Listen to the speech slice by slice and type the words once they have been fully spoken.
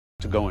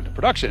to go into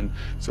production.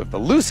 So if the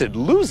Lucid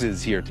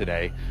loses here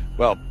today,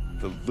 well,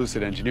 the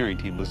Lucid engineering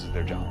team loses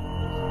their job.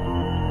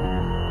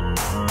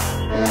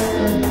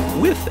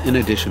 With an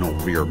additional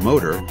rear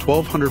motor,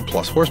 1200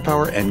 plus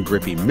horsepower, and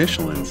grippy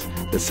Michelins,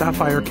 the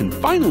Sapphire can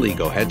finally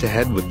go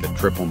head-to-head with the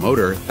triple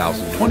motor,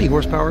 1020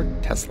 horsepower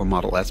Tesla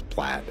Model S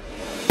Plaid.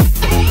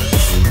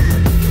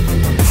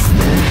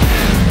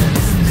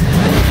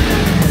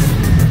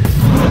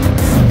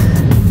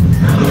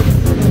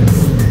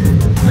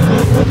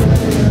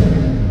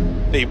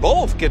 They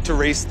both get to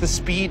race the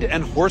speed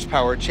and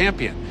horsepower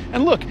champion.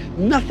 And look,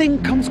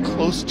 nothing comes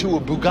close to a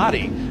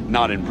Bugatti.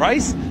 Not in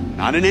price,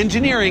 not in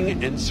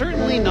engineering, and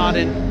certainly not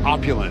in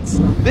opulence.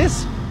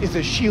 This is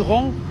a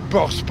Chiron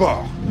Pur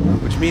Sport,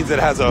 which means it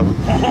has a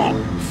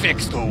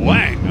fixed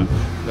wing.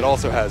 It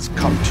also has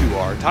Cup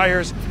 2R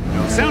tires,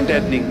 no sound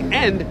deadening,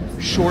 and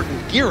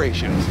shortened gear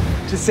ratios,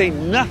 to say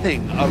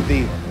nothing of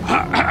the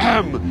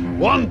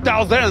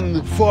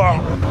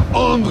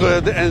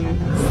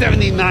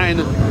 1,479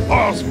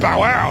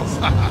 horsepower.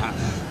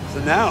 So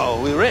now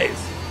we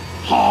race.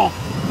 Oh,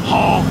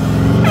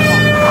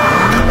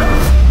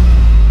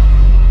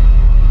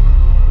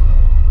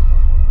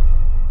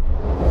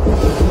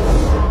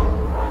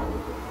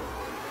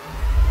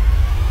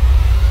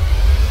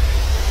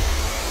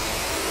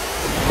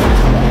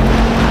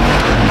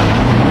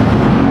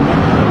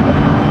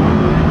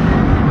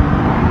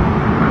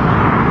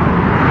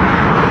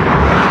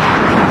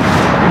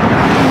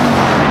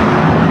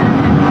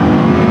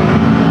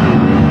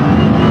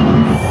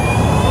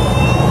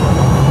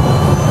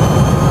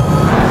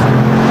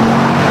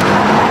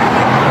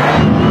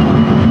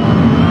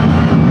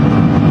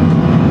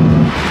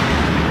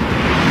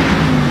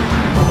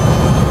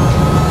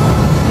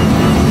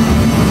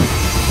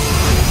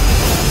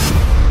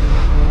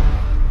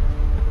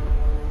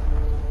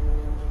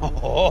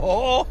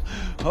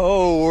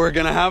 we're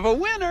gonna have a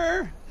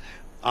winner.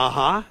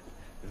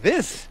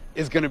 This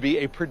is gonna be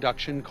a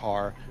production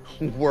car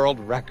world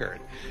record,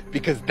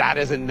 because that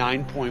is a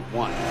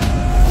 9.1.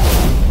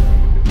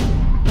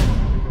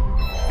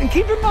 And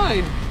keep in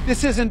mind,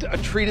 this isn't a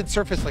treated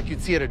surface like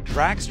you'd see at a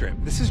drag strip.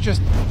 This is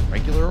just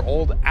regular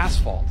old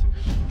asphalt.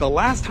 The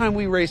last time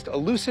we raced a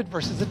Lucid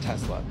versus a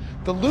Tesla,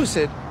 the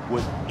Lucid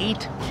was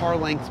 8 car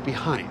lengths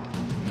behind.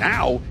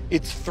 Now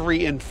it's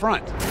 3 in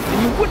front.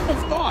 And you wouldn't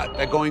have thought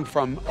that going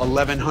from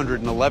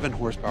 1,111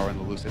 horsepower in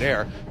the Lucid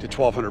Air to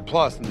 1,200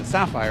 plus in the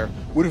Sapphire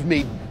would have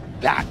made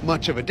that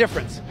much of a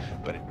difference.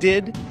 But it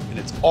did, and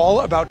it's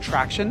all about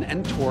traction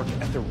and torque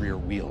at the rear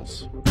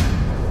wheels.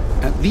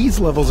 At these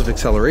levels of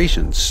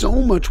acceleration, so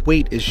much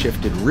weight is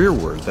shifted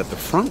rearward that the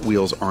front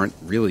wheels aren't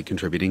really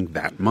contributing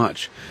that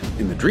much.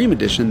 In the Dream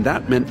Edition,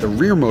 that meant the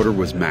rear motor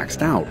was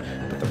maxed out,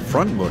 but the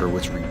front motor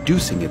was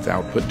reducing its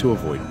output to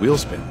avoid wheel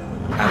spin.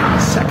 Adding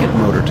a second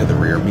motor to the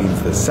rear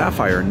means the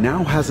Sapphire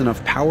now has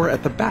enough power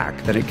at the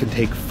back that it can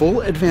take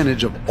full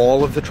advantage of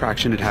all of the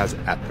traction it has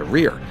at the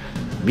rear,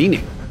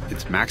 meaning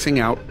it's maxing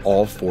out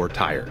all 4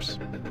 tires.